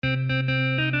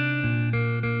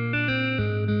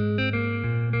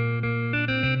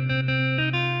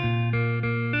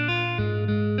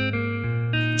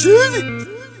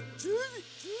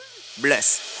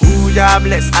Bless. Who ya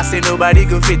bless? I say nobody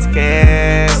go fit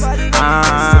cares.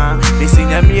 Me sing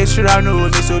Onyame Ahyira no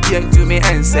me so bien to me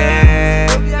and say.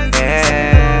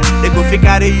 They go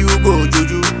figure you go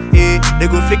juju. They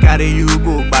go figure you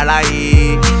go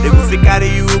balai. They go figure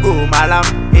you go malam.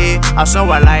 I saw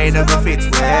a lie they go fit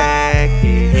work.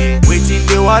 Waiting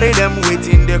they worry them,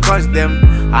 waiting they cause them.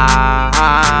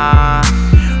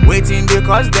 Waiting they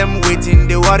cause them, waiting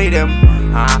they worry them.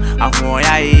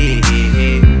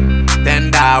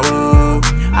 Tender, oh,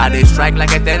 they strike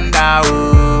like a tender,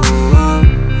 oh,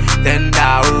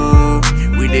 tender, oh,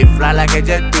 we they fly like a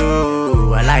jet,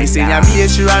 oh. I like sing Onyame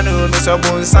Ahyira no me so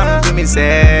bon sam to me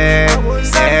say,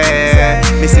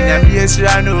 me sing Onyame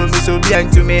Ahyira no me so bien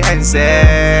to me and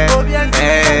say,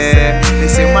 me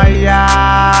say Maya,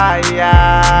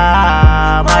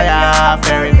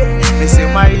 ferry, me say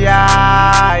Maya,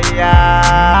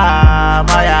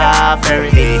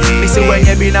 ferry. Me say when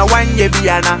you be na one ye be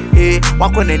ana,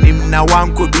 wakone nim na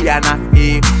one ko be ana,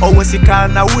 owo sika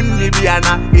na wunni be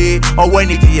ana, owo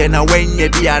ni die na when ye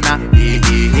be ana.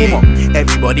 Come on,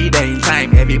 everybody there in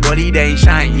time, everybody there in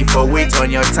shine. If you wait on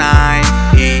your time,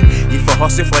 if you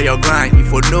hustle for your grind,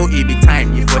 if you know it be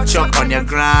time, if you chuck on your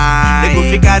grind. They go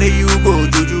figure you go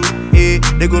juju,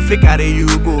 they go figure you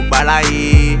go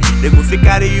balai, they go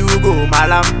figure you go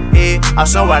malam, I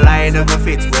saw a line they go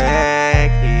fit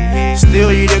work.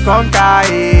 Still you the conquer,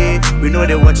 we know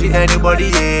they watch it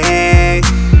anybody,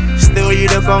 Still you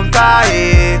the conquer,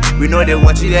 we know they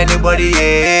watch it anybody,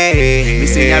 Me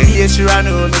sing Onyame Ahyira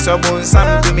no me so bon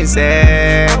sam to me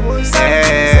say,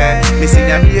 me sing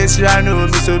Onyame Ahyira no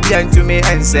me so bien to me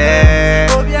and say,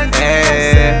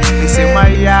 me say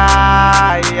Maya,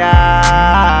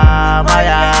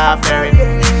 ferry,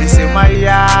 me say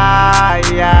Maya,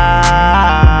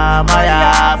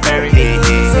 ferry.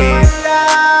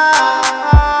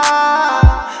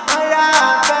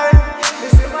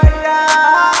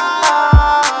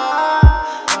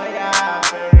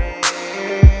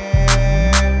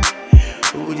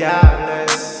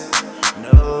 Jobless,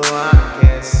 no one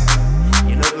cares.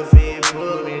 You know go feel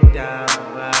pull me down.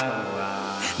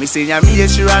 Me sing Onyame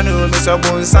Ahyira no me so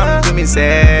bon sam to me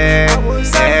say,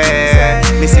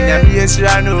 me sing Onyame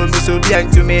Ahyira no me so bien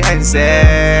to me and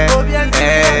say,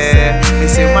 me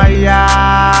say Maya,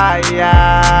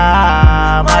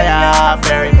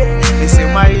 ferry, me say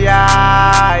Maya,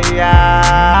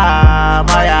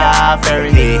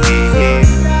 ferry.